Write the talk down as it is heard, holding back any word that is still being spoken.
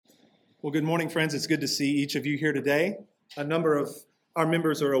Well, good morning, friends. It's good to see each of you here today. A number of our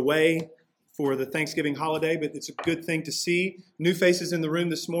members are away for the Thanksgiving holiday, but it's a good thing to see new faces in the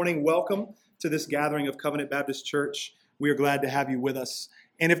room this morning. Welcome to this gathering of Covenant Baptist Church. We are glad to have you with us.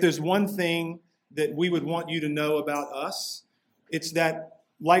 And if there's one thing that we would want you to know about us, it's that,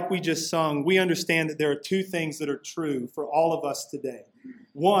 like we just sung, we understand that there are two things that are true for all of us today.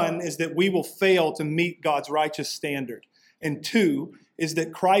 One is that we will fail to meet God's righteous standard. And two is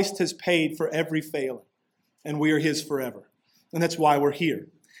that Christ has paid for every failing, and we are his forever. And that's why we're here.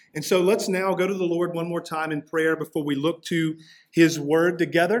 And so let's now go to the Lord one more time in prayer before we look to his word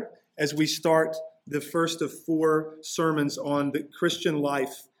together as we start the first of 4 sermons on the Christian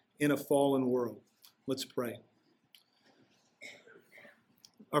life in a fallen world. Let's pray.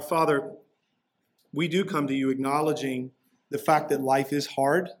 Our Father, we do come to you acknowledging the fact that life is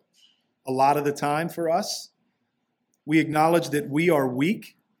hard a lot of the time for us. We acknowledge that we are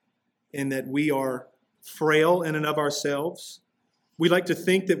weak and that we are frail in and of ourselves. We like to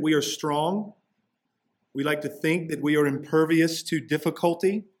think that we are strong. We like to think that we are impervious to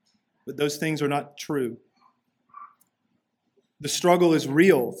difficulty, but those things are not true. The struggle is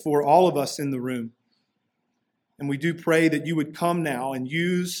real for all of us in the room. And we do pray that you would come now and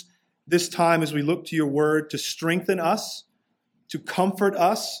use this time as we look to your word to strengthen us, to comfort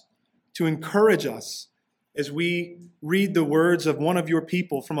us, to encourage us as we read the words of one of your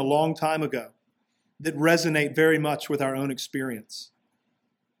people from a long time ago that resonate very much with our own experience.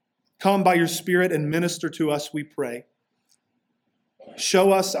 Come by your Spirit and minister to us, we pray.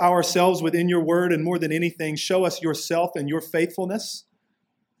 Show us ourselves within your word, and more than anything, show us yourself and your faithfulness,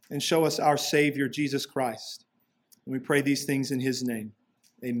 and show us our Savior, Jesus Christ. And we pray these things in his name.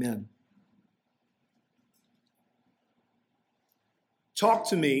 Amen. Talk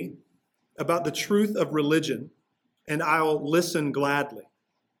to me about the truth of religion, and I'll listen gladly.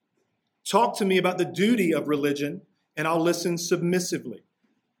 Talk to me about the duty of religion, and I'll listen submissively.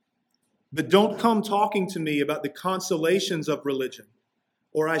 But don't come talking to me about the consolations of religion,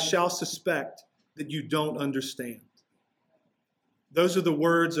 or I shall suspect that you don't understand. Those are the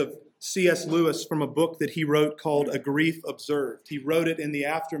words of C.S. Lewis from a book that he wrote called A Grief Observed. He wrote it in the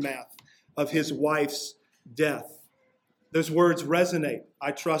aftermath of his wife's death. Those words resonate,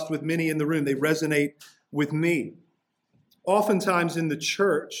 I trust, with many in the room. They resonate with me. Oftentimes in the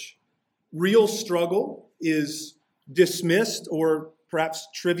church, real struggle is dismissed or perhaps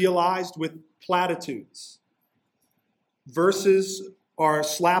trivialized with platitudes. Verses are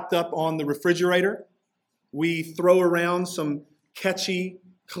slapped up on the refrigerator. We throw around some catchy,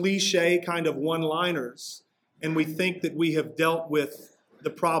 cliche kind of one-liners, and we think that we have dealt with the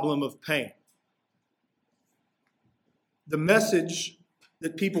problem of pain. The message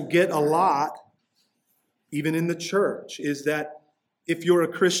that people get a lot, even in the church, is that if you're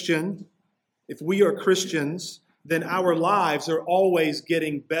a Christian, if we are Christians, then our lives are always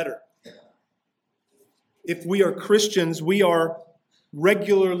getting better. If we are Christians, we are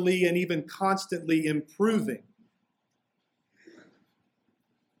regularly and even constantly improving.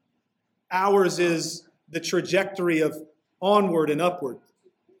 Ours is the trajectory of onward and upward.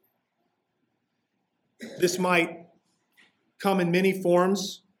 This might come in many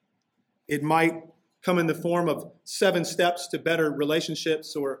forms. It might come in the form of 7 steps to better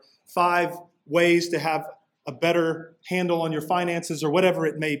relationships, or 5 ways to have a better handle on your finances, or whatever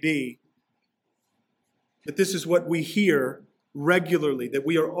it may be. But this is what we hear regularly, that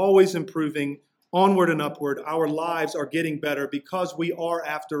we are always improving, onward and upward. Our lives are getting better because we are,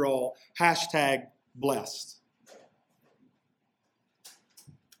 after all, #blessed.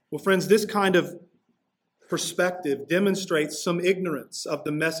 Well, friends, this kind of perspective demonstrates some ignorance of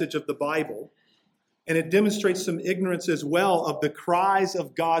the message of the Bible, and it demonstrates some ignorance as well of the cries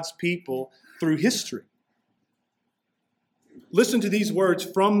of God's people through history. Listen to these words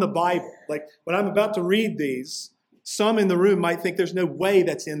from the Bible. Like when I'm about to read these, some in the room might think there's no way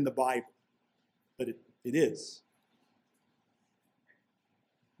that's in the Bible, but it is.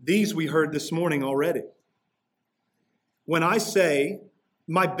 These we heard this morning already. When I say,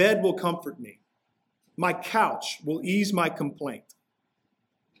 my bed will comfort me, my couch will ease my complaint.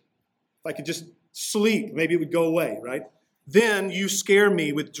 If I could just sleep, maybe it would go away, right? Then you scare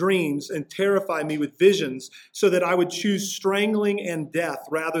me with dreams and terrify me with visions so that I would choose strangling and death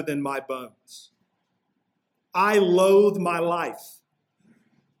rather than my bones. I loathe my life.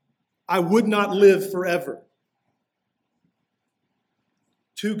 I would not live forever.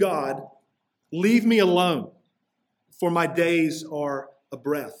 To God, leave me alone, for my days are a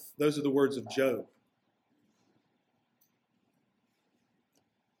breath. Those are the words of Job.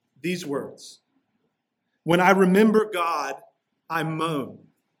 These words. When I remember God, I moan.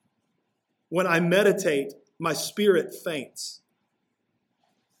 When I meditate, my spirit faints.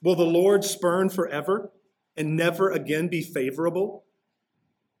 Will the Lord spurn forever and never again be favorable?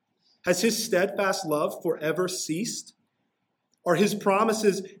 Has his steadfast love forever ceased? Are his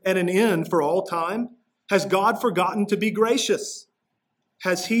promises at an end for all time? Has God forgotten to be gracious?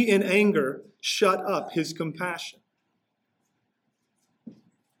 Has he in anger shut up his compassion?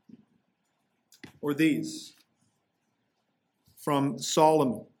 Or these from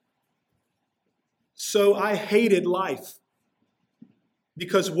Solomon. So I hated life,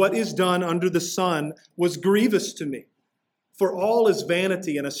 because what is done under the sun was grievous to me. For all is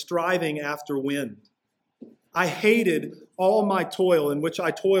vanity and a striving after wind. I hated all my toil in which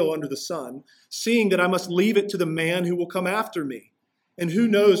I toil under the sun, seeing that I must leave it to the man who will come after me, and who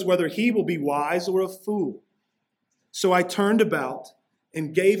knows whether he will be wise or a fool. So I turned about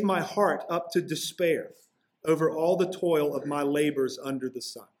and gave my heart up to despair over all the toil of my labors under the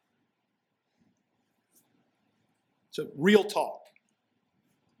sun. So, real talk.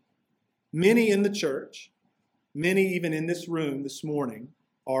 Many in the church, many even in this room this morning,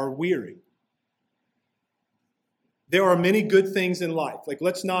 are weary. There are many good things in life.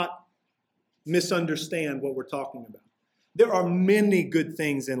 Let's not misunderstand what we're talking about. There are many good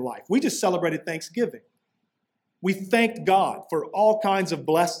things in life. We just celebrated Thanksgiving. We thanked God for all kinds of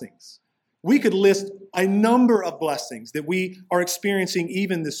blessings. We could list a number of blessings that we are experiencing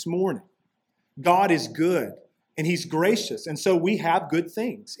even this morning. God is good and he's gracious, and so we have good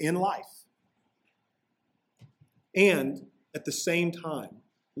things in life. And at the same time,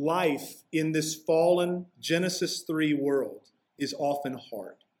 life in this fallen Genesis 3 world is often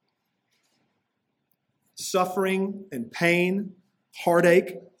hard. Suffering and pain,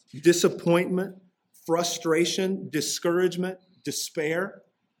 heartache, disappointment, frustration, discouragement, despair.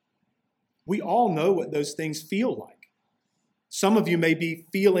 We all know what those things feel like. Some of you may be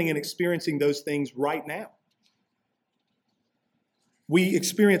feeling and experiencing those things right now. We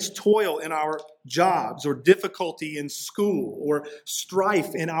experience toil in our jobs, or difficulty in school, or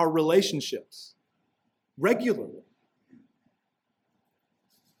strife in our relationships regularly.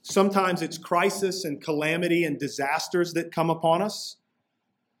 Sometimes it's crisis and calamity and disasters that come upon us.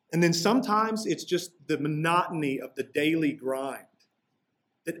 And then sometimes it's just the monotony of the daily grind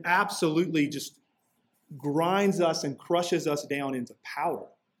that absolutely just grinds us and crushes us down into powder.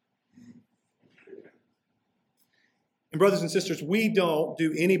 And brothers and sisters, we don't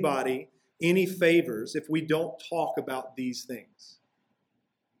do anybody any favors if we don't talk about these things.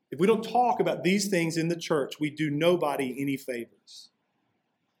 If we don't talk about these things in the church, we do nobody any favors.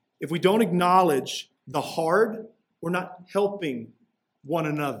 If we don't acknowledge the hard, we're not helping one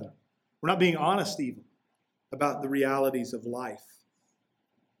another. We're not being honest even about the realities of life.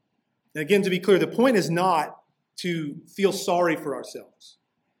 And again, to be clear, the point is not to feel sorry for ourselves.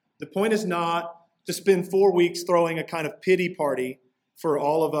 The point is not to spend 4 weeks throwing a kind of pity party for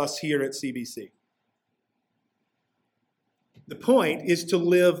all of us here at CBC. The point is to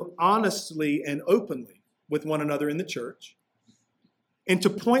live honestly and openly with one another in the church, and to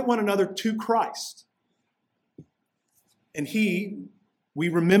point one another to Christ. And we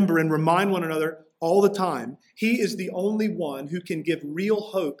remember and remind one another all the time, he is the only one who can give real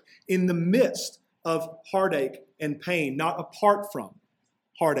hope in the midst of heartache and pain, not apart from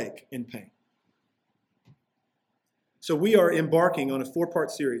heartache and pain. So we are embarking on a 4-part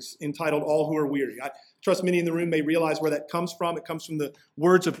series entitled All Who Are Weary. I trust many in the room may realize where that comes from. It comes from the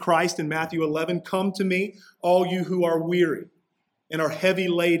words of Christ in Matthew 11, "Come to me, all you who are weary and are heavy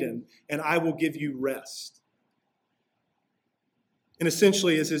laden, and I will give you rest." And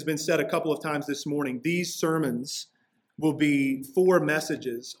essentially, as has been said a couple of times this morning, these sermons will be 4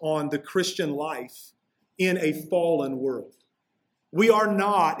 messages on the Christian life in a fallen world. We are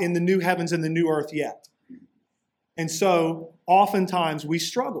not in the new heavens and the new earth yet. And so, oftentimes, we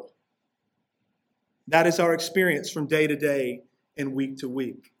struggle. That is our experience from day to day and week to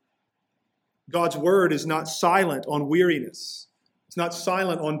week. God's word is not silent on weariness. It's not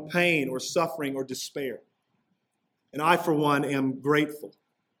silent on pain or suffering or despair. And I, for one, am grateful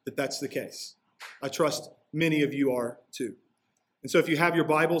that that's the case. I trust many of you are too. And so if you have your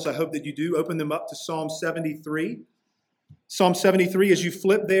Bibles, I hope that you do open them up to Psalm 73. Psalm 73, as you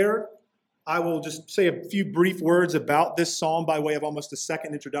flip there, I will just say a few brief words about this psalm by way of almost a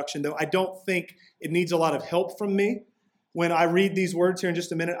second introduction, though I don't think it needs a lot of help from me. When I read these words here in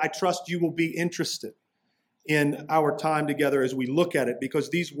just a minute, I trust you will be interested in our time together as we look at it,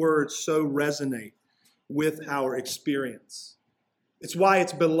 because these words so resonate with our experience. It's why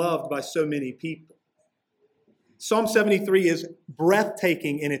it's beloved by so many people. Psalm 73 is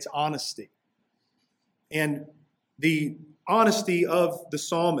breathtaking in its honesty. And the honesty of the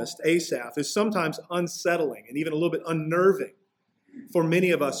psalmist, Asaph, is sometimes unsettling and even a little bit unnerving for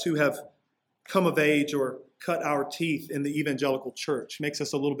many of us who have come of age or cut our teeth in the evangelical church. It makes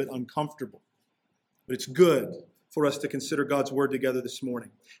us a little bit uncomfortable. But it's good for us to consider God's word together this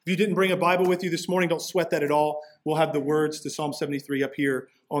morning. If you didn't bring a Bible with you this morning, don't sweat that at all. We'll have the words to Psalm 73 up here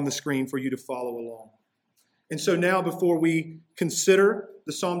on the screen for you to follow along. And so now, before we consider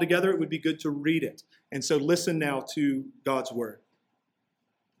the psalm together, it would be good to read it. And so listen now to God's word.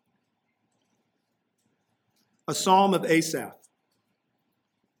 A psalm of Asaph.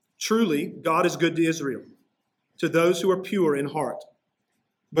 Truly, God is good to Israel, to those who are pure in heart.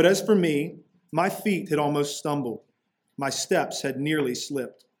 But as for me, my feet had almost stumbled. My steps had nearly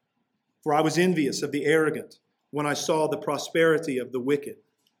slipped. For I was envious of the arrogant when I saw the prosperity of the wicked.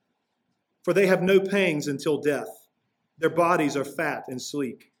 For they have no pangs until death. Their bodies are fat and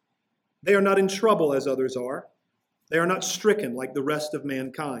sleek. They are not in trouble as others are. They are not stricken like the rest of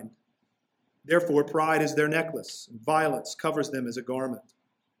mankind. Therefore, pride is their necklace, and violence covers them as a garment.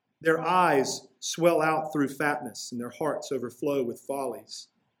 Their eyes swell out through fatness, and their hearts overflow with follies.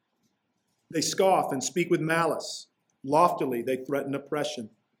 They scoff and speak with malice. Loftily they threaten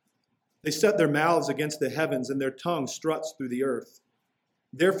oppression. They set their mouths against the heavens, and their tongue struts through the earth.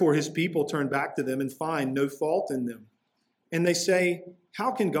 Therefore his people turn back to them and find no fault in them. And they say,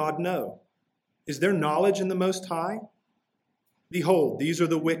 how can God know? Is there knowledge in the Most High? Behold, these are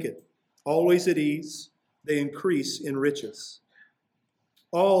the wicked, always at ease. They increase in riches.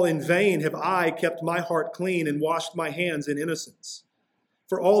 All in vain have I kept my heart clean and washed my hands in innocence.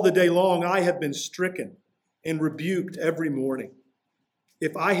 For all the day long I have been stricken and rebuked every morning.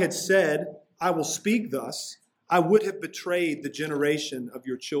 If I had said, I will speak thus, I would have betrayed the generation of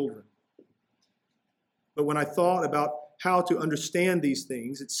your children. But when I thought about how to understand these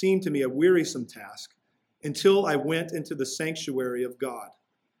things, it seemed to me a wearisome task until I went into the sanctuary of God.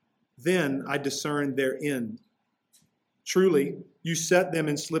 Then I discerned their end. Truly, you set them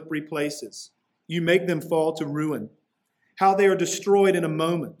in slippery places. You make them fall to ruin. How they are destroyed in a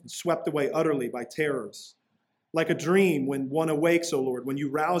moment and swept away utterly by terrors. Like a dream when one awakes, O Lord, when you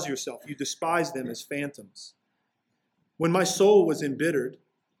rouse yourself, you despise them as phantoms. When my soul was embittered,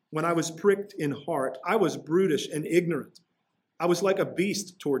 when I was pricked in heart, I was brutish and ignorant. I was like a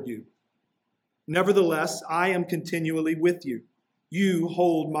beast toward you. Nevertheless, I am continually with you. You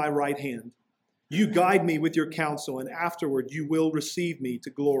hold my right hand. You guide me with your counsel, and afterward you will receive me to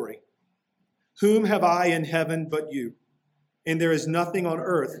glory. Whom have I in heaven but you? And there is nothing on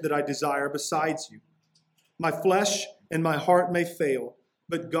earth that I desire besides you. My flesh and my heart may fail,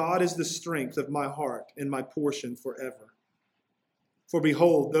 but God is the strength of my heart and my portion forever. For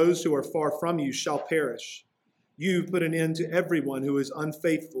behold, those who are far from you shall perish. You put an end to everyone who is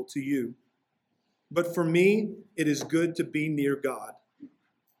unfaithful to you. But for me, it is good to be near God.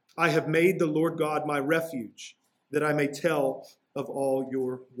 I have made the Lord God my refuge, that I may tell of all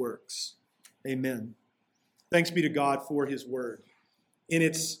your works. Amen. Thanks be to God for his word. In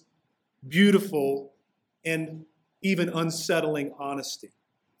its beautiful and even unsettling honesty.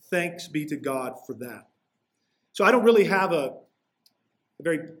 Thanks be to God for that. So I don't really have a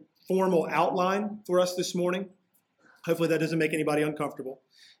very formal outline for us this morning. Hopefully that doesn't make anybody uncomfortable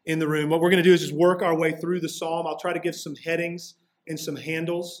in the room. What we're going to do is just work our way through the psalm. I'll try to give some headings and some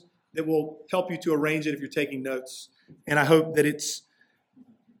handles that will help you to arrange it if you're taking notes. And I hope that it's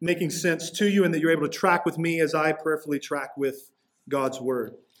making sense to you and that you're able to track with me as I prayerfully track with God's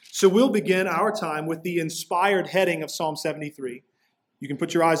word. So we'll begin our time with the inspired heading of Psalm 73. You can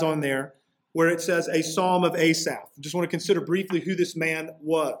put your eyes on there, where it says a psalm of Asaph. I just want to consider briefly who this man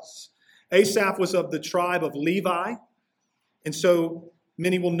was. Asaph was of the tribe of Levi, and so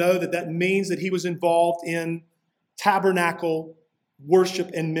many will know that that means that he was involved in tabernacle worship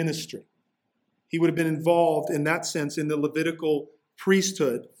and ministry. He would have been involved in that sense in the Levitical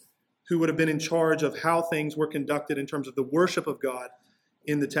priesthood, who would have been in charge of how things were conducted in terms of the worship of God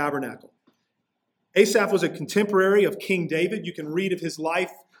in the tabernacle. Asaph was a contemporary of King David. You can read of his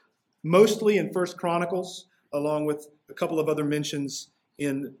life mostly in 1 Chronicles, along with a couple of other mentions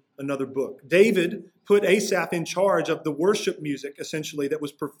in another book. David put Asaph in charge of the worship music, essentially, that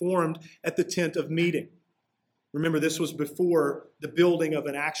was performed at the tent of meeting. Remember, this was before the building of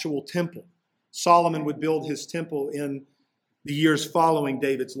an actual temple. Solomon would build his temple in the years following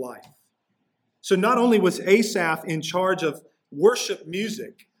David's life. So not only was Asaph in charge of worship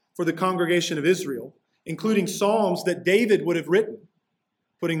music for the congregation of Israel, including psalms that David would have written,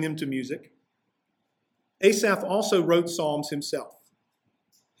 putting them to music, Asaph also wrote psalms himself.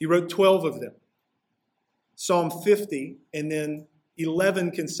 He wrote 12 of them. Psalm 50 and then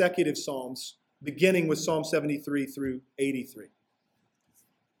 11 consecutive psalms beginning with Psalm 73 through 83.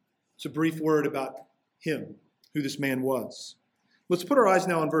 It's a brief word about him, who this man was. Let's put our eyes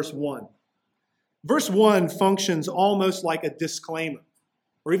now on verse 1. Verse 1 functions almost like a disclaimer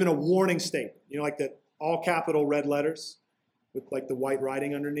or even a warning statement. You know, like the all capital red letters with like the white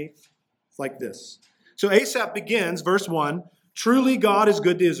writing underneath. It's like this. So Asaph begins, verse 1, truly God is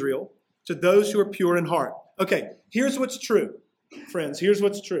good to Israel, to those who are pure in heart. Okay, here's what's true, friends. Here's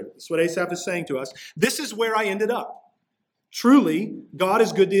what's true. This is what Asaph is saying to us. This is where I ended up. Truly, God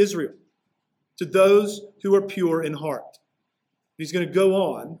is good to Israel, to those who are pure in heart. He's going to go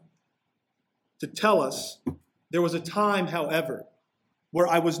on to tell us there was a time, however, where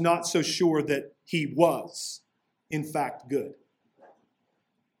I was not so sure that he was, in fact, good.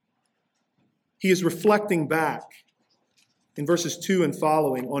 He is reflecting back in verses 2 and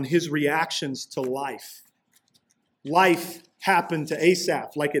following on his reactions to life. Life happened to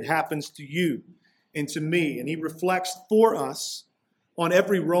Asaph like it happens to you and to me. And he reflects for us on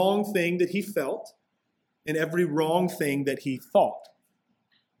every wrong thing that he felt and every wrong thing that he thought.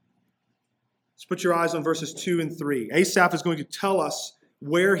 Let's put your eyes on verses 2 and 3. Asaph is going to tell us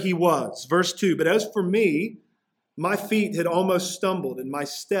where he was. Verse 2, but as for me, my feet had almost stumbled and my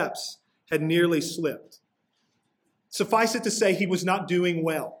steps had nearly slipped. Suffice it to say, he was not doing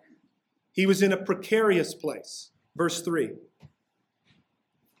well. He was in a precarious place. Verse 3,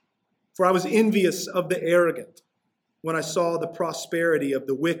 for I was envious of the arrogant when I saw the prosperity of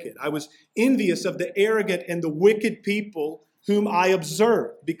the wicked. I was envious of the arrogant and the wicked people whom I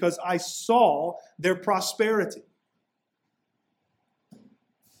observed because I saw their prosperity.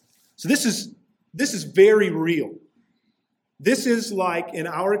 So this is very real. This is like in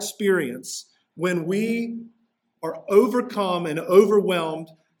our experience when we are overcome and overwhelmed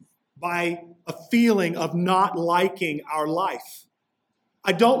by a feeling of not liking our life.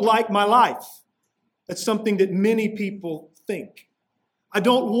 I don't like my life. That's something that many people think. I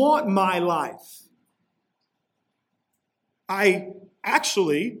don't want my life. I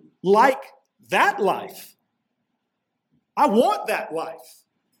actually like that life. I want that life.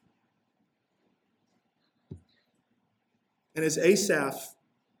 And as Asaph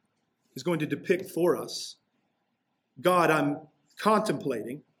is going to depict for us, God, I'm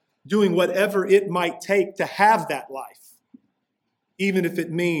contemplating doing whatever it might take to have that life, even if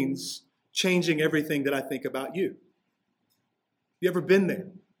it means changing everything that I think about you. You ever been there?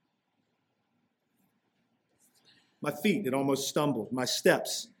 My feet had almost stumbled. My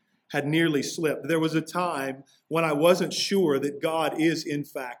steps had nearly slipped. There was a time when I wasn't sure that God is in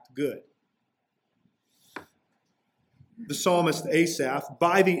fact good. The psalmist Asaph,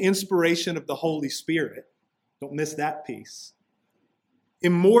 by the inspiration of the Holy Spirit, don't miss that piece,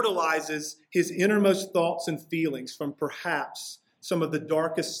 immortalizes his innermost thoughts and feelings from perhaps some of the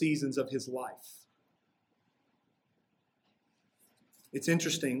darkest seasons of his life. It's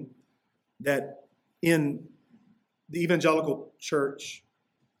interesting that in the evangelical church,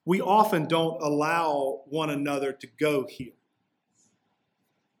 we often don't allow one another to go here.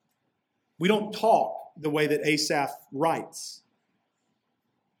 We don't talk the way that Asaph writes.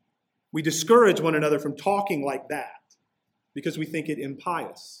 We discourage one another from talking like that because we think it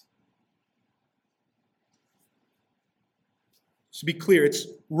impious. To be clear, it's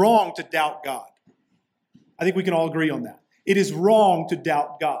wrong to doubt God. I think we can all agree on that. It is wrong to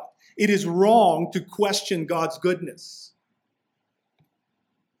doubt God. It is wrong to question God's goodness.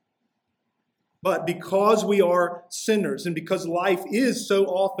 But because we are sinners and because life is so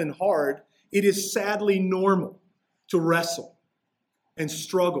often hard, it is sadly normal to wrestle and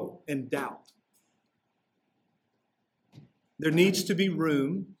struggle and doubt. There needs to be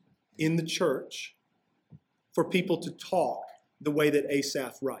room in the church for people to talk the way that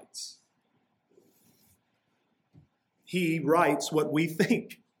Asaph writes. He writes what we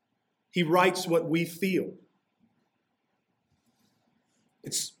think. He writes what we feel.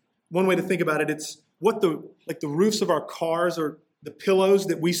 It's one way to think about it. It's what the roofs of our cars or the pillows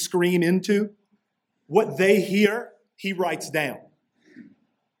that we scream into, what they hear, he writes down.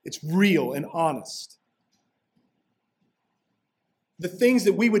 It's real and honest. The things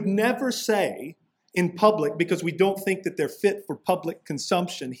that we would never say in public because we don't think that they're fit for public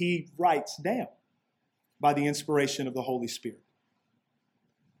consumption, he writes down by the inspiration of the Holy Spirit.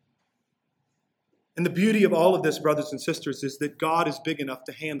 And the beauty of all of this, brothers and sisters, is that God is big enough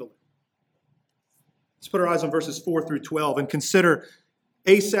to handle it. Let's put our eyes on verses 4 through 12 and consider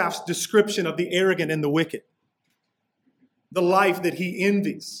Asaph's description of the arrogant and the wicked, the life that he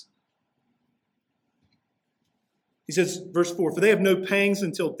envies. He says, verse 4, for they have no pangs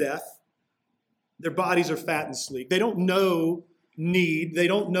until death. Their bodies are fat and sleek. They don't know need. They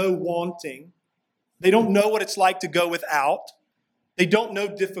don't know wanting. They don't know what it's like to go without. They don't know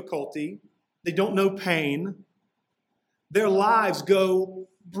difficulty. They don't know pain. Their lives go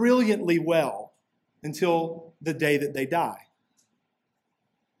brilliantly well until the day that they die.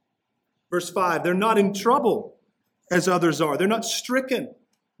 Verse 5, they're not in trouble as others are. They're not stricken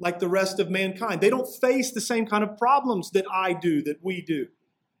like the rest of mankind. They don't face the same kind of problems that I do, that we do.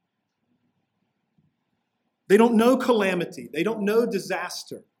 They don't know calamity. They don't know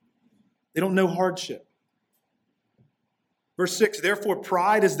disaster. They don't know hardship. Verse 6, therefore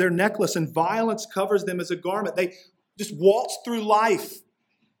pride is their necklace and violence covers them as a garment. They just waltz through life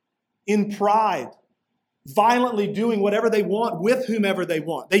in pride, violently doing whatever they want with whomever they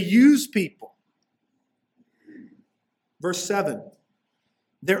want. They use people. Verse 7,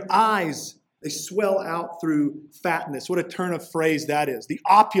 their eyes, they swell out through fatness. What a turn of phrase that is. The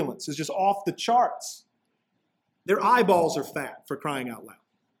opulence is just off the charts. Their eyeballs are fat, for crying out loud.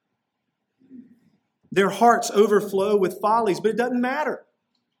 Their hearts overflow with follies, but it doesn't matter.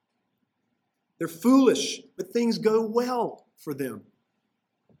 They're foolish, but things go well for them.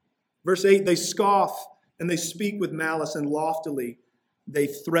 Verse 8, they scoff and they speak with malice, and loftily they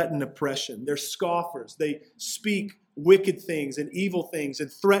threaten oppression. They're scoffers. They speak wicked things and evil things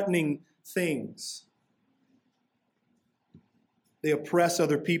and threatening things. They oppress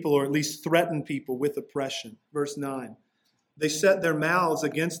other people, or at least threaten people with oppression. Verse 9, they set their mouths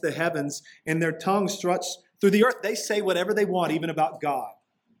against the heavens, and their tongue struts through the earth. They say whatever they want, even about God.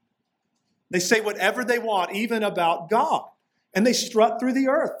 They say whatever they want, even about God. And they strut through the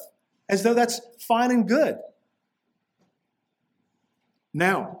earth as though that's fine and good.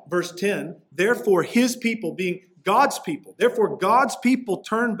 Now, verse 10, therefore his people, being God's people, therefore God's people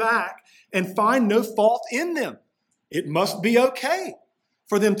turn back and find no fault in them. It must be okay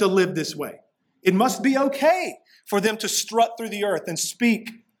for them to live this way. It must be okay for them to strut through the earth and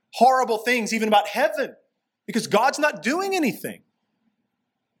speak horrible things even about heaven, because God's not doing anything.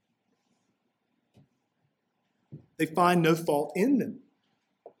 They find no fault in them.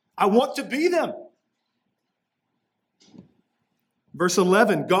 I want to be them. Verse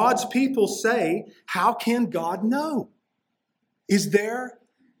 11, God's people say, how can God know? Is there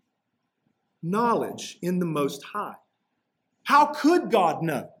knowledge in the Most High? How could God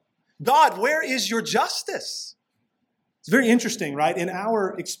know? God, where is your justice? It's very interesting, right? In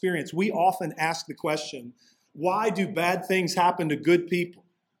our experience, we often ask the question, why do bad things happen to good people?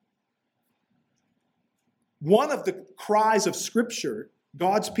 One of the cries of Scripture,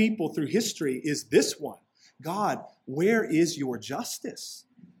 God's people through history, is this one. God, where is your justice?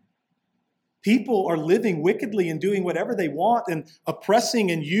 People are living wickedly and doing whatever they want and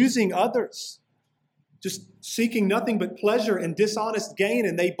oppressing and using others, just seeking nothing but pleasure and dishonest gain,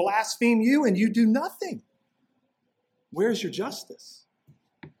 and they blaspheme you and you do nothing. Where's your justice?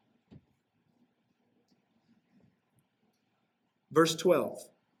 Verse 12,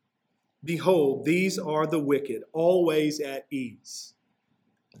 behold, these are the wicked, always at ease.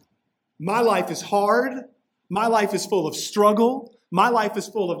 My life is hard. My life is full of struggle. My life is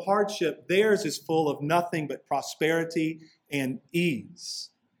full of hardship. Theirs is full of nothing but prosperity and ease.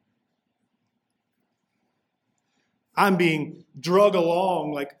 I'm being drug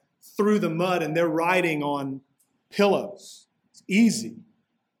along like through the mud, and they're riding on pillows. It's easy.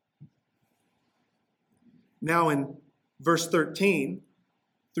 Now in verse 13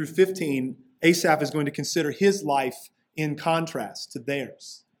 through 15, Asaph is going to consider his life in contrast to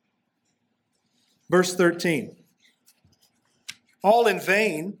theirs. Verse 13, all in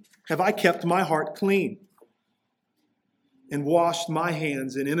vain have I kept my heart clean and washed my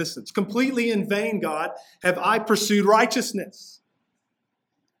hands in innocence. Completely in vain, God, have I pursued righteousness.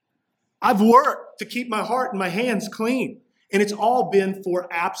 I've worked to keep my heart and my hands clean, and it's all been for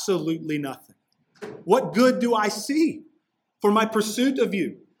absolutely nothing. What good do I see for my pursuit of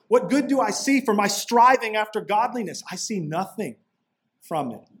you? What good do I see for my striving after godliness? I see nothing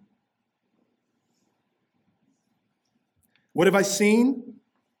from it. What have I seen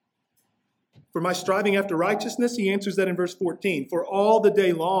for my striving after righteousness? He answers that in verse 14. For all the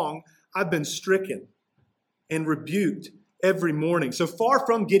day long, I've been stricken and rebuked every morning. So far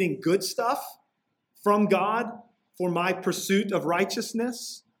from getting good stuff from God for my pursuit of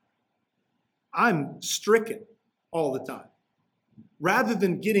righteousness, I'm stricken all the time. Rather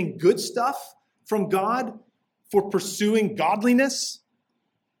than getting good stuff from God for pursuing godliness,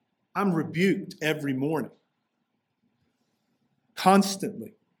 I'm rebuked every morning.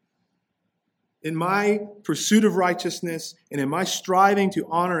 Constantly. In my pursuit of righteousness and in my striving to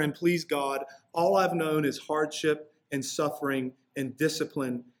honor and please God, all I've known is hardship and suffering and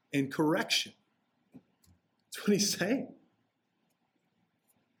discipline and correction. That's what he's saying.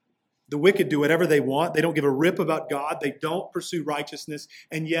 The wicked do whatever they want. They don't give a rip about God. They don't pursue righteousness,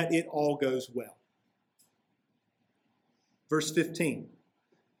 and yet it all goes well. Verse 15.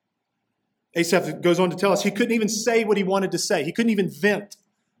 Asaph goes on to tell us he couldn't even say what he wanted to say. He couldn't even vent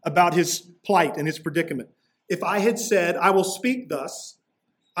about his plight and his predicament. If I had said, I will speak thus,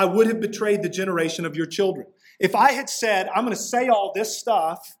 I would have betrayed the generation of your children. If I had said, I'm going to say all this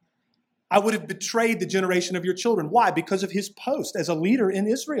stuff, I would have betrayed the generation of your children. Why? Because of his post as a leader in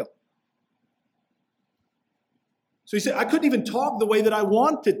Israel. So he said, I couldn't even talk the way that I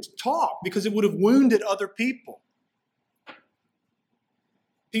wanted to talk because it would have wounded other people.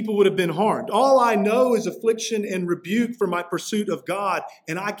 People would have been harmed. All I know is affliction and rebuke for my pursuit of God,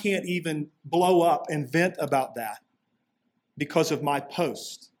 and I can't even blow up and vent about that because of my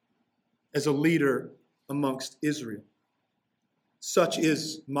post as a leader amongst Israel. Such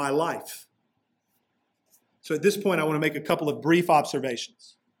is my life. So at this point, I want to make a couple of brief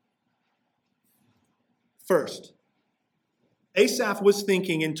observations. First, Asaph was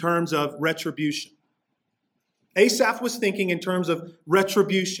thinking in terms of retribution. Asaph was thinking in terms of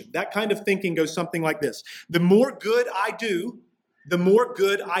retribution. That kind of thinking goes something like this. The more good I do, the more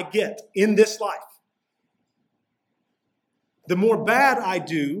good I get in this life. The more bad I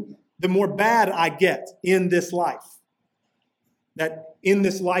do, the more bad I get in this life. That in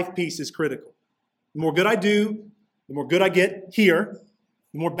this life piece is critical. The more good I do, the more good I get here.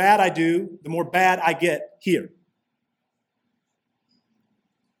 The more bad I do, the more bad I get here.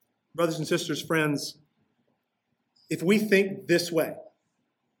 Brothers and sisters, friends, if we think this way,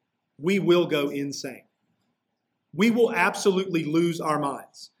 we will go insane. We will absolutely lose our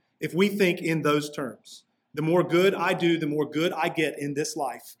minds if we think in those terms. The more good I do, the more good I get in this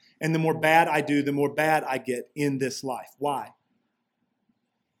life. And the more bad I do, the more bad I get in this life. Why?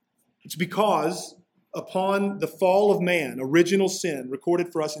 It's because upon the fall of man, original sin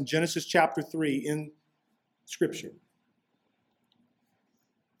recorded for us in Genesis chapter 3 in Scripture,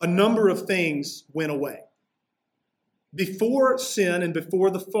 a number of things went away. Before sin and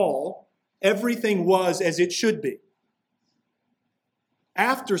before the fall, everything was as it should be.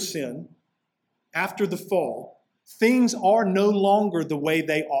 After sin, after the fall, things are no longer the way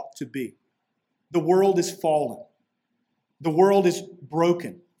they ought to be. The world is fallen. The world is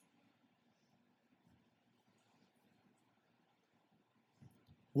broken.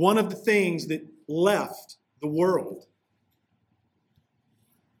 One of the things that left the world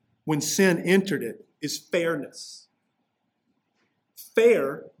when sin entered it is fairness.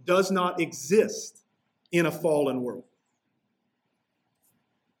 Fair does not exist in a fallen world.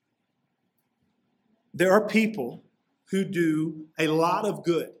 There are people who do a lot of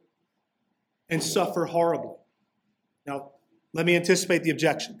good and suffer horribly. Now, let me anticipate the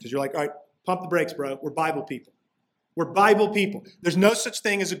objection, because you're like, all right, pump the brakes, bro. We're Bible people. We're Bible people. There's no such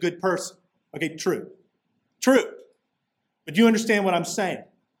thing as a good person. Okay, true. True. But you understand what I'm saying.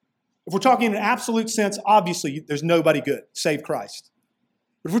 If we're talking in an absolute sense, obviously there's nobody good save Christ.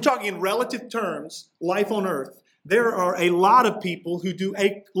 But if we're talking in relative terms, life on earth, there are a lot of people who do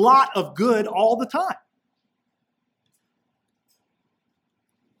a lot of good all the time.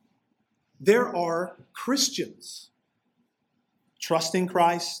 There are Christians trusting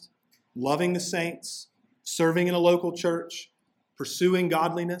Christ, loving the saints, serving in a local church, pursuing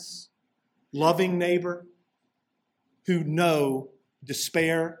godliness, loving neighbor, who know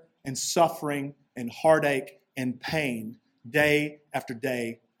despair and suffering and heartache and pain day after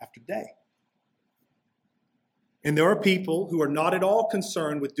day after day. And there are people who are not at all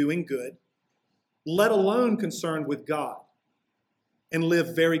concerned with doing good, let alone concerned with God, and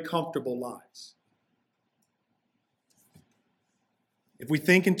live very comfortable lives. If we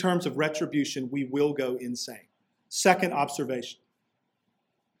think in terms of retribution, we will go insane. Second observation.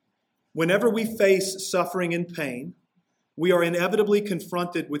 Whenever we face suffering and pain, we are inevitably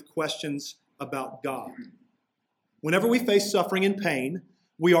confronted with questions about God. Whenever we face suffering and pain,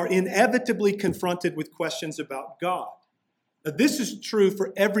 we are inevitably confronted with questions about God. Now, this is true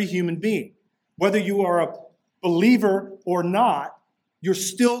for every human being. Whether you are a believer or not, you're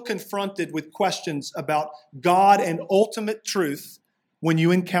still confronted with questions about God and ultimate truth when you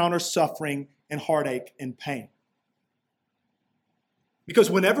encounter suffering and heartache and pain.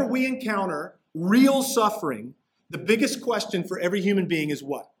 Because whenever we encounter real suffering, the biggest question for every human being is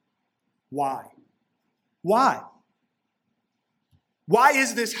what? Why? Why? Why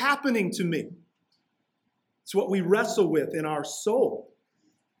is this happening to me? It's what we wrestle with in our soul.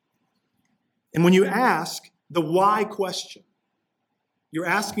 And when you ask the why question, you're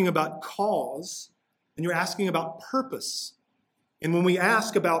asking about cause and you're asking about purpose. And when we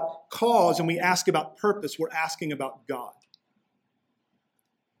ask about cause and we ask about purpose, we're asking about God.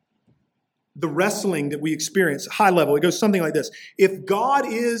 the wrestling that we experience, high level, it goes something like this. If God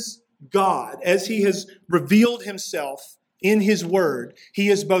is God, as he has revealed himself in his word, he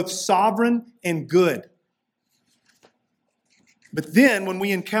is both sovereign and good. But then when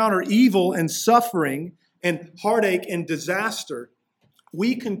we encounter evil and suffering and heartache and disaster,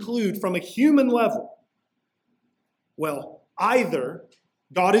 we conclude from a human level, well, either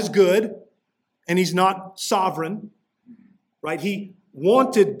God is good and he's not sovereign, right? He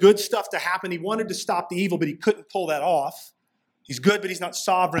wanted good stuff to happen. He wanted to stop the evil, but he couldn't pull that off. He's good, but he's not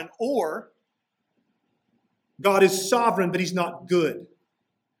sovereign. Or God is sovereign, but he's not good.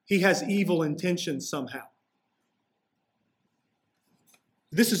 He has evil intentions somehow.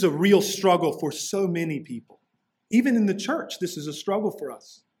 This is a real struggle for so many people. Even in the church, this is a struggle for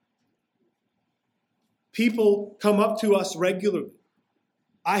us. People come up to us regularly.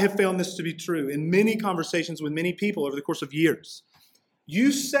 I have found this to be true in many conversations with many people over the course of years.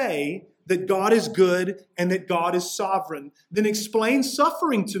 You say that God is good and that God is sovereign, then explain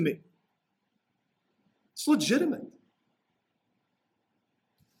suffering to me. It's legitimate.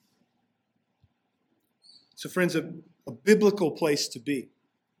 So, friends, a biblical place to be.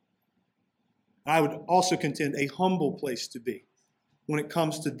 I would also contend a humble place to be when it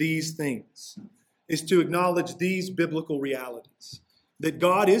comes to these things, is to acknowledge these biblical realities. That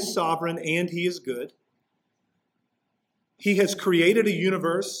God is sovereign and he is good. He has created a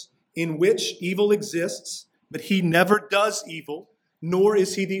universe in which evil exists, but he never does evil, nor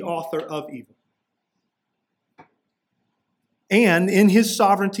is he the author of evil. And in his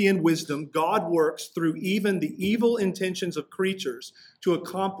sovereignty and wisdom, God works through even the evil intentions of creatures to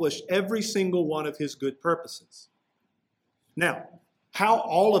accomplish every single one of his good purposes. Now, how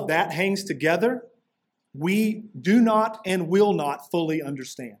all of that hangs together, we do not and will not fully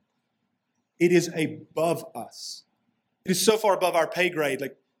understand. It is above us. It is so far above our pay grade,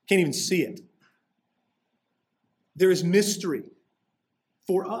 like can't even see it. There is mystery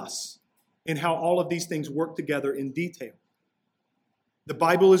for us in how all of these things work together in detail. The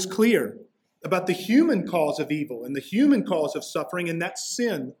Bible is clear about the human cause of evil and the human cause of suffering, and that's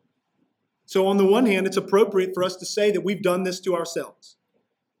sin. So on the one hand, it's appropriate for us to say that we've done this to ourselves.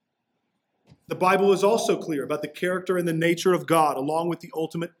 The Bible is also clear about the character and the nature of God, along with the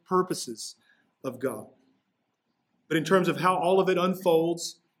ultimate purposes of God. But in terms of how all of it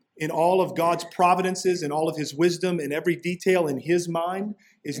unfolds, in all of God's providences, in all of his wisdom, in every detail in his mind,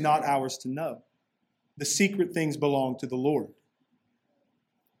 is not ours to know. The secret things belong to the Lord.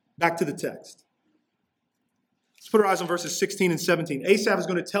 Back to the text. Let's put our eyes on verses 16 and 17. Asaph is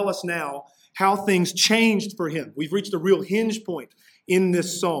going to tell us now how things changed for him. We've reached a real hinge point in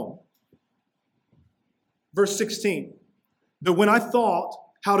this psalm. Verse 16. But when I thought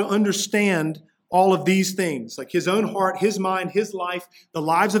how to understand all of these things, like his own heart, his mind, his life, the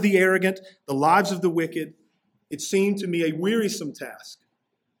lives of the arrogant, the lives of the wicked, it seemed to me a wearisome task.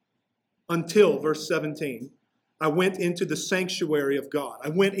 Until, verse 17, I went into the sanctuary of God. I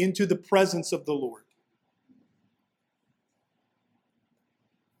went into the presence of the Lord.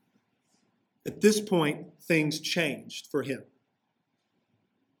 At this point, things changed for him.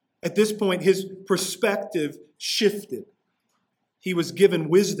 At this point, his perspective shifted. He was given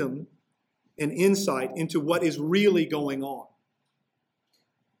wisdom and insight into what is really going on.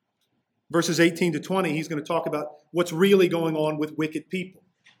 Verses 18 to 20, he's going to talk about what's really going on with wicked people.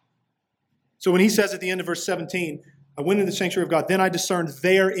 So when he says at the end of verse 17, I went into the sanctuary of God, then I discerned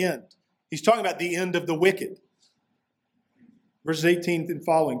their end. He's talking about the end of the wicked. Verses 18 and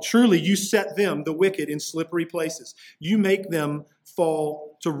following, truly you set them, the wicked, in slippery places. You make them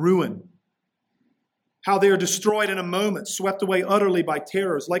fall to ruin. How they are destroyed in a moment, swept away utterly by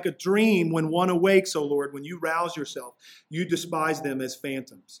terrors. Like a dream when one awakes, O Lord, when you rouse yourself, you despise them as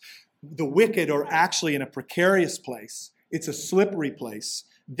phantoms. The wicked are actually in a precarious place. It's a slippery place.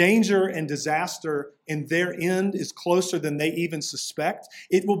 Danger and disaster in their end is closer than they even suspect.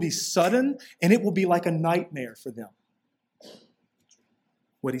 It will be sudden, and it will be like a nightmare for them.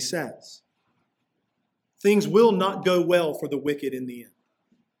 What he says. Things will not go well for the wicked in the end.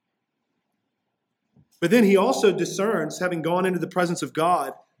 But then he also discerns, having gone into the presence of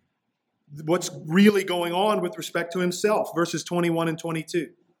God, what's really going on with respect to himself. Verses 21 and 22.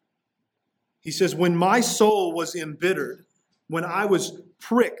 He says, when my soul was embittered, when I was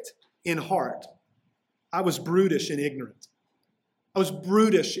pricked in heart, I was brutish and ignorant. I was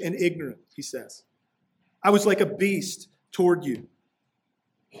brutish and ignorant, he says. I was like a beast toward you.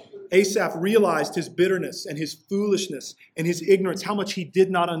 Asaph realized his bitterness and his foolishness and his ignorance, how much he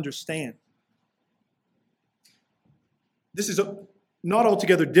did not understand. This is not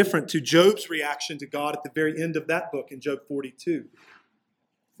altogether different to Job's reaction to God at the very end of that book in Job 42.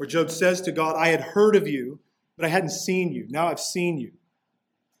 where Job says to God, I had heard of you, but I hadn't seen you. Now I've seen you.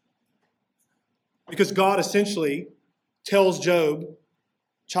 Because God essentially tells Job,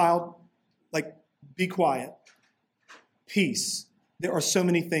 child, be quiet. Peace. There are so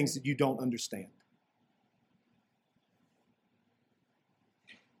many things that you don't understand.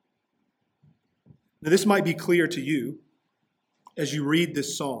 Now, this might be clear to you as you read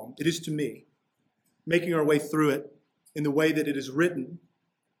this psalm. It is to me, making our way through it in the way that it is written,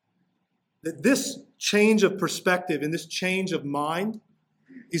 that this change of perspective and this change of mind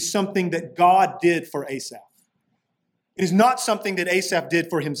is something that God did for Asaph. It is not something that Asaph did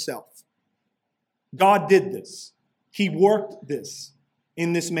for himself. God did this. He worked this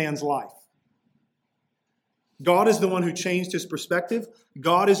in this man's life. God is the one who changed his perspective.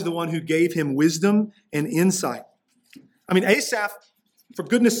 God is the one who gave him wisdom and insight. I mean, Asaph, for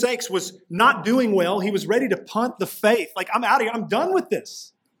goodness sakes, was not doing well. He was ready to punt the faith. I'm out of here. I'm done with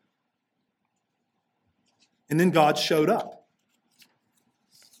this. And then God showed up.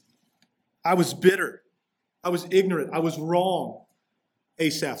 I was bitter. I was ignorant. I was wrong,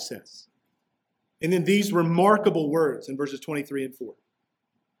 Asaph says. And then these remarkable words in verses 23 and 4.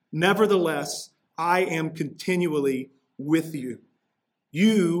 Nevertheless, I am continually with you.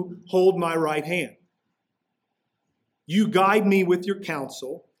 You hold my right hand. You guide me with your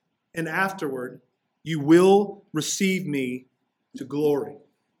counsel, and afterward you will receive me to glory.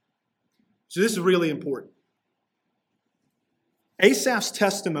 So this is really important. Asaph's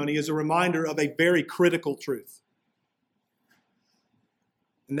testimony is a reminder of a very critical truth.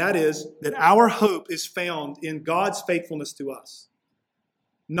 And that is that our hope is found in God's faithfulness to us,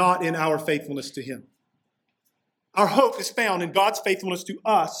 not in our faithfulness to him. Our hope is found in God's faithfulness to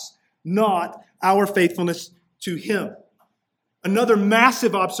us, not our faithfulness to him. Another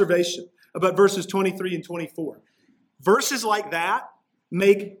massive observation about verses 23 and 24. Verses like that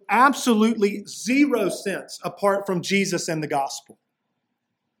make absolutely zero sense apart from Jesus and the gospel.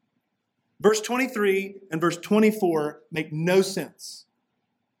 Verse 23 and verse 24 make no sense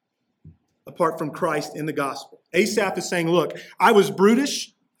apart from Christ in the gospel. Asaph is saying, look, I was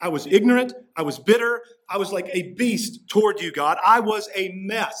brutish, I was ignorant, I was bitter, I was like a beast toward you, God. I was a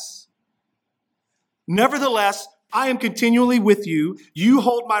mess. Nevertheless, I am continually with you. You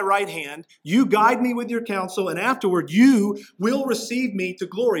hold my right hand. You guide me with your counsel, and afterward you will receive me to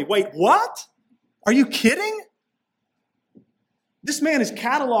glory. Wait, what? Are you kidding? This man is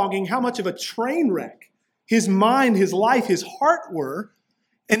cataloging how much of a train wreck his mind, his life, his heart were.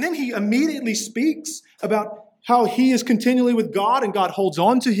 And then he immediately speaks about how he is continually with God and God holds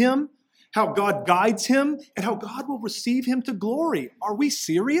on to him, how God guides him, and how God will receive him to glory. Are we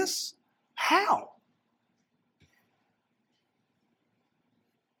serious? How?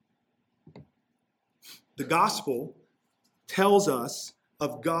 The gospel tells us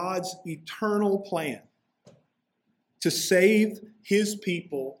of God's eternal plan to save his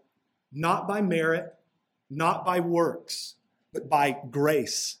people, not by merit, not by works, but by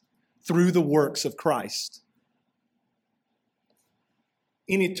grace through the works of Christ.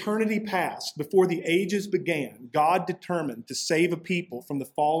 In eternity past, before the ages began, God determined to save a people from the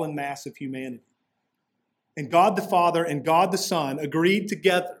fallen mass of humanity. And God the Father and God the Son agreed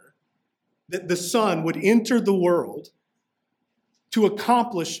together that the Son would enter the world to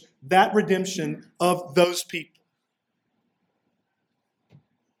accomplish that redemption of those people.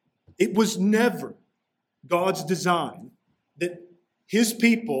 It was never God's design that his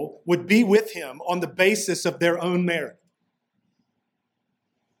people would be with him on the basis of their own merit.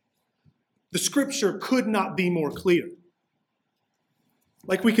 The scripture could not be more clear.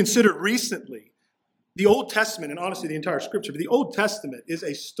 Like we considered recently, the Old Testament, and honestly the entire scripture, but the Old Testament is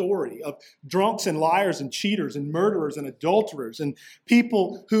a story of drunks and liars and cheaters and murderers and adulterers and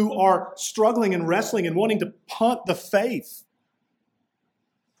people who are struggling and wrestling and wanting to punt the faith.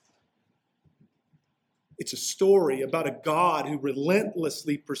 It's a story about a God who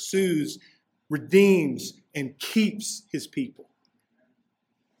relentlessly pursues, redeems, and keeps his people.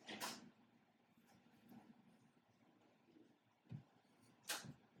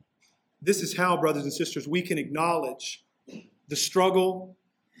 This is how, brothers and sisters, we can acknowledge the struggle,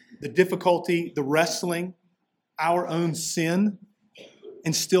 the difficulty, the wrestling, our own sin,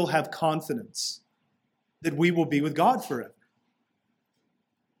 and still have confidence that we will be with God forever.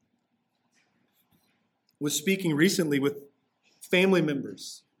 I was speaking recently with family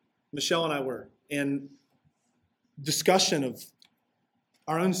members, Michelle and I were, and discussion of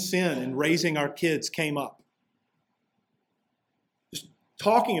our own sin and raising our kids came up. Just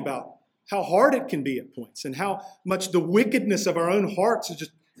talking about how hard it can be at points and how much the wickedness of our own hearts is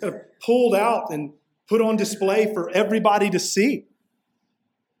just kind of pulled out and put on display for everybody to see.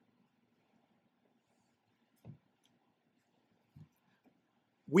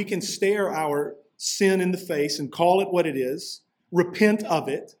 we can stare our sin in the face and call it what it is, repent of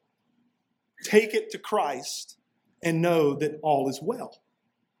it, take it to Christ, and know that all is well.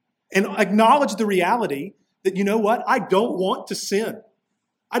 And acknowledge the reality that, you know what, I don't want to sin.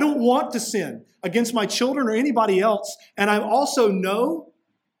 I don't want to sin against my children or anybody else. And I also know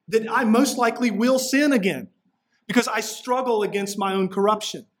that I most likely will sin again because I struggle against my own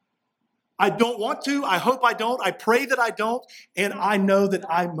corruption. I don't want to. I hope I don't. I pray that I don't. And I know that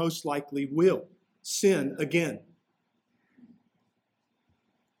I most likely will sin again.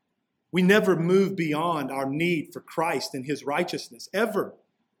 We never move beyond our need for Christ and his righteousness, ever.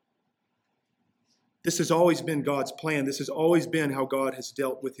 This has always been God's plan. This has always been how God has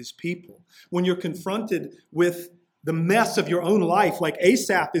dealt with his people. When you're confronted with the mess of your own life, like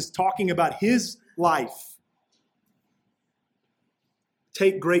Asaph is talking about his life,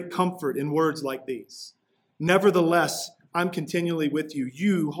 take great comfort in words like these. Nevertheless, I'm continually with you.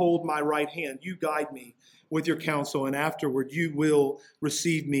 You hold my right hand. You guide me with your counsel, and afterward you will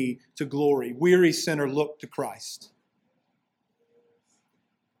receive me to glory. Weary sinner, look to Christ.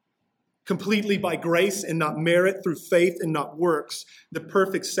 Completely by grace and not merit, through faith and not works, the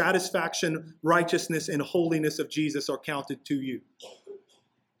perfect satisfaction, righteousness, and holiness of Jesus are counted to you.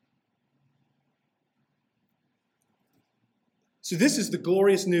 So this is the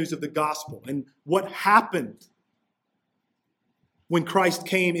glorious news of the gospel and what happened when Christ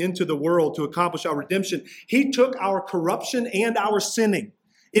came into the world to accomplish our redemption. He took our corruption and our sinning.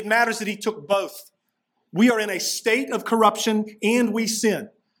 It matters that he took both. We are in a state of corruption and we sin.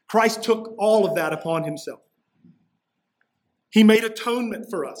 Christ took all of that upon himself. He made atonement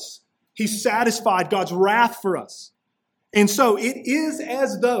for us. He satisfied God's wrath for us. And so it is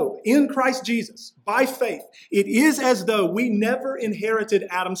as though in Christ Jesus, by faith, it is as though we never inherited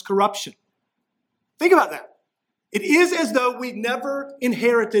Adam's corruption. Think about that. It is as though we never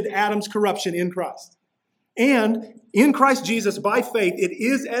inherited Adam's corruption in Christ. And in Christ Jesus, by faith, it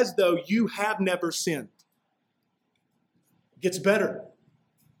is as though you have never sinned. It gets better.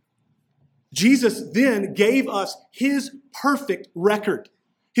 Jesus then gave us his perfect record,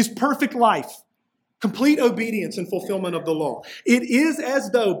 his perfect life, complete obedience and fulfillment of the law. It is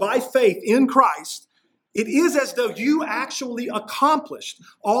as though by faith in Christ, it is as though you actually accomplished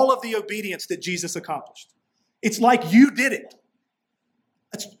all of the obedience that Jesus accomplished. It's like you did it.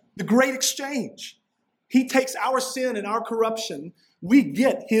 That's the great exchange. He takes our sin and our corruption. We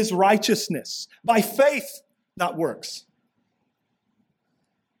get his righteousness by faith, not works.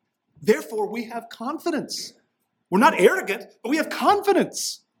 Therefore, we have confidence. We're not arrogant, but we have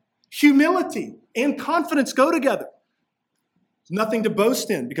confidence. Humility and confidence go together. There's nothing to boast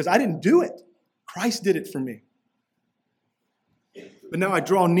in because I didn't do it. Christ did it for me. But now I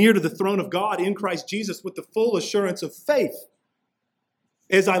draw near to the throne of God in Christ Jesus with the full assurance of faith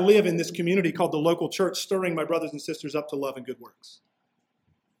as I live in this community called the local church, stirring my brothers and sisters up to love and good works.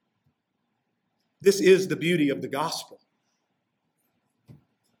 This is the beauty of the gospel.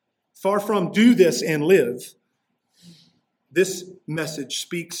 Far from do this and live, this message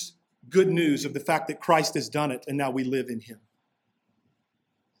speaks good news of the fact that Christ has done it and now we live in him.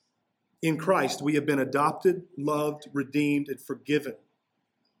 In Christ, we have been adopted, loved, redeemed, and forgiven.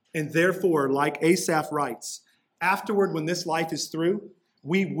 And therefore, like Asaph writes, afterward, when this life is through,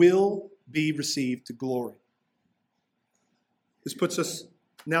 we will be received to glory. This puts us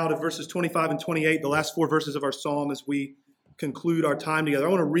now to verses 25 and 28, the last four verses of our psalm as we conclude our time together. I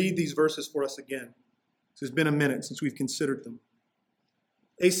want to read these verses for us again. It's been a minute since we've considered them.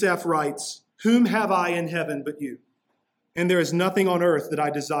 Asaph writes, "Whom have I in heaven but you? And there is nothing on earth that I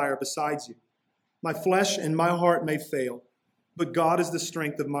desire besides you. My flesh and my heart may fail, but God is the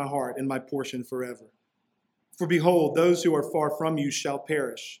strength of my heart and my portion forever. For behold, those who are far from you shall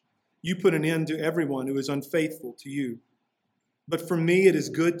perish. You put an end to everyone who is unfaithful to you. But for me it is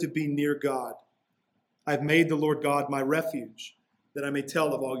good to be near God. I have made the Lord God my refuge, that I may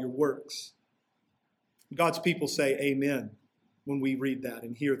tell of all your works." God's people say amen when we read that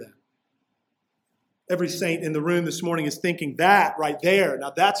and hear that. Every saint in the room this morning is thinking that right there.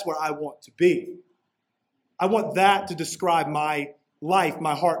 Now that's where I want to be. I want that to describe my life,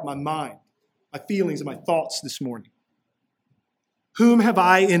 my heart, my mind, my feelings and my thoughts this morning. Whom have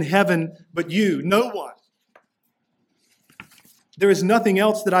I in heaven but you? No one. There is nothing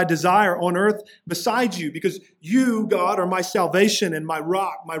else that I desire on earth besides you, because you, God, are my salvation and my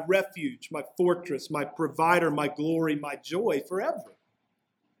rock, my refuge, my fortress, my provider, my glory, my joy forever.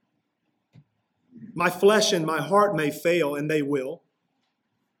 My flesh and my heart may fail, and they will.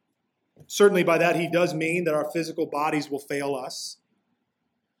 Certainly by that he does mean that our physical bodies will fail us.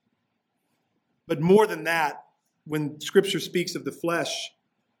 But more than that, when Scripture speaks of the flesh,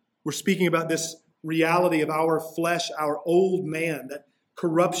 We're speaking about this reality of our flesh, our old man, that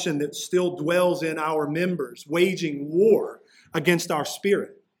corruption that still dwells in our members, waging war against our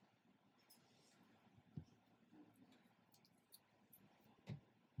spirit.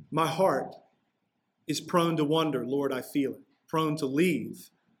 My heart is prone to wonder, Lord, I feel it, prone to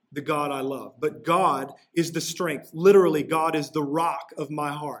leave the God I love. But God is the strength. Literally, God is the rock of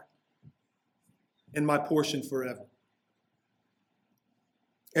my heart and my portion forever.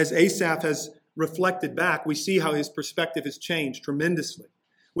 As Asaph has reflected back, we see how his perspective has changed tremendously.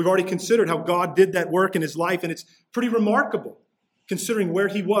 We've already considered how God did that work in his life, and it's pretty remarkable considering where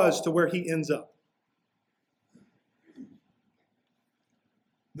he was to where he ends up.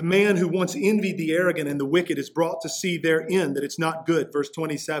 The man who once envied the arrogant and the wicked is brought to see their end, that it's not good. Verse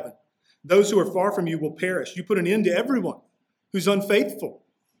 27. Those who are far from you will perish. You put an end to everyone who's unfaithful.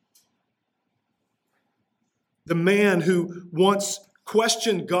 The man who once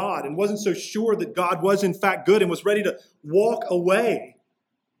questioned God and wasn't so sure that God was in fact good and was ready to walk away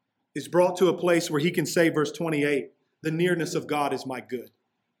is brought to a place where he can say, verse 28, the nearness of God is my good.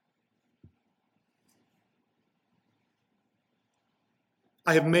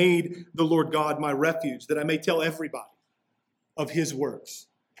 I have made the Lord God my refuge, that I may tell everybody of his works.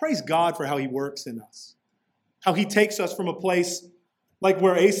 Praise God for how he works in us. How he takes us from a place like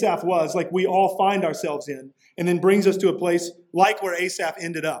where Asaph was, like we all find ourselves in, and then brings us to a place like where Asaph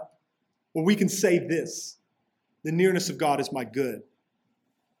ended up, where we can say this, the nearness of God is my good.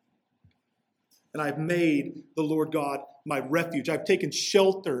 And I've made the Lord God my refuge. I've taken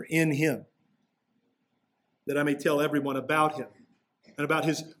shelter in him, that I may tell everyone about him and about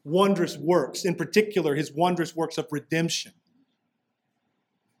his wondrous works, in particular, his wondrous works of redemption.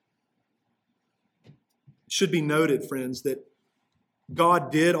 It should be noted, friends, that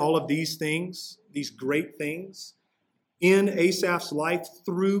God did all of these things, these great things, in Asaph's life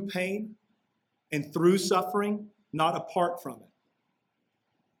through pain and through suffering, not apart from it.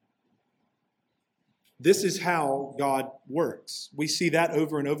 This is how God works. We see that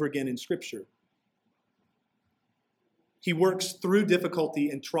over and over again in Scripture. He works through difficulty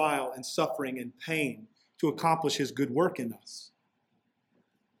and trial and suffering and pain to accomplish his good work in us.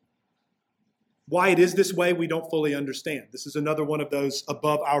 Why it is this way, we don't fully understand. This is another one of those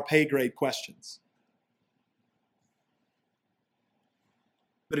above our pay grade questions.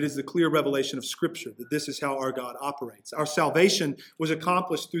 But it is the clear revelation of Scripture that this is how our God operates. Our salvation was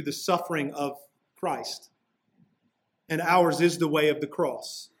accomplished through the suffering of Christ. And ours is the way of the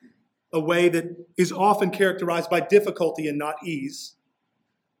cross, a way that is often characterized by difficulty and not ease,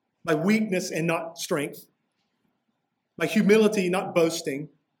 by weakness and not strength, by humility, not boasting,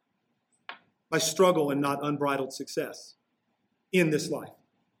 by struggle and not unbridled success in this life.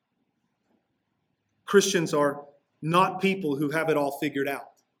 Christians are not people who have it all figured out.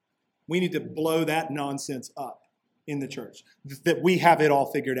 We need to blow that nonsense up in the church, that we have it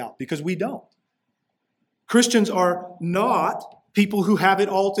all figured out, because we don't. Christians are not people who have it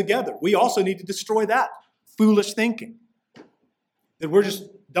all together. We also need to destroy that foolish thinking, that we're just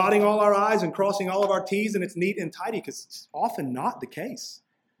dotting all our I's and crossing all of our T's and it's neat and tidy, because it's often not the case.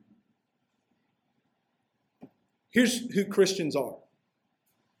 Here's who Christians are.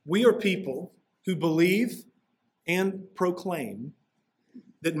 We are people who believe and proclaim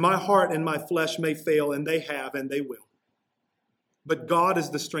that my heart and my flesh may fail, and they have and they will. But God is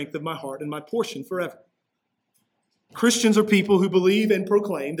the strength of my heart and my portion forever. Christians are people who believe and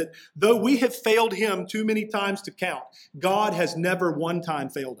proclaim that though we have failed him too many times to count, God has never one time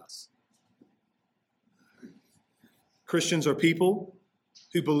failed us. Christians are people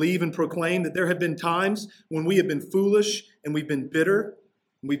who believe and proclaim that there have been times when we have been foolish and we've been bitter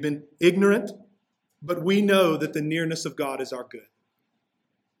and we've been ignorant, but we know that the nearness of God is our good.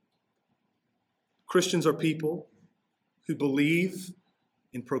 Christians are people who believe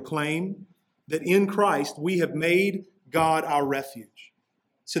and proclaim that in Christ we have made God our refuge,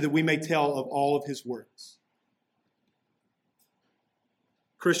 so that we may tell of all of his works.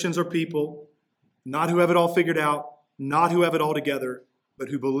 Christians are people not who have it all figured out, not who have it all together, but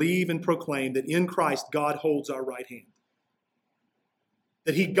who believe and proclaim that in Christ God holds our right hand,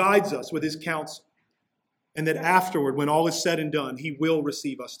 that he guides us with his counsel, and that afterward, when all is said and done, he will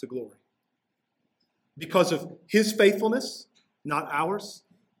receive us to glory. Because of his faithfulness, not ours,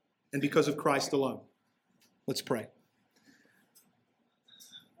 and because of Christ alone. Let's pray.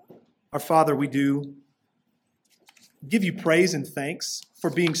 Our Father, we do give you praise and thanks for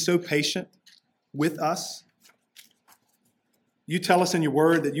being so patient with us. You tell us in your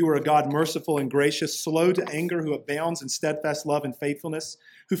word that you are a God merciful and gracious, slow to anger, who abounds in steadfast love and faithfulness,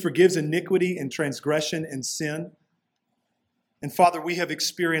 who forgives iniquity and transgression and sin. And Father, we have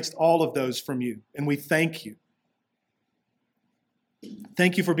experienced all of those from you, and we thank you.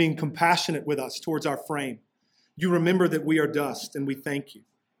 Thank you for being compassionate with us towards our frame. You remember that we are dust, and we thank you.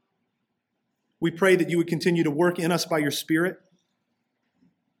 We pray that you would continue to work in us by your Spirit,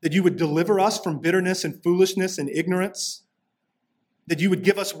 that you would deliver us from bitterness and foolishness and ignorance, that you would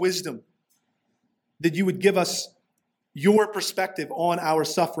give us wisdom, that you would give us your perspective on our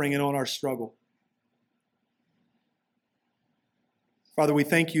suffering and on our struggle. Father, we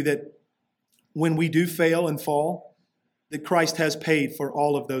thank you that when we do fail and fall, that Christ has paid for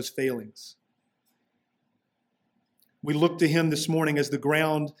all of those failings. We look to him this morning as the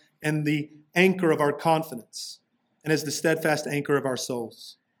ground and the anchor of our confidence and as the steadfast anchor of our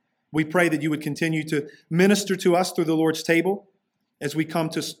souls. We pray that you would continue to minister to us through the Lord's table as we come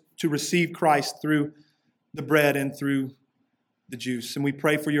to receive Christ through the bread and through the juice. And we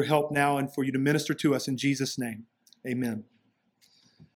pray for your help now and for you to minister to us in Jesus' name. Amen.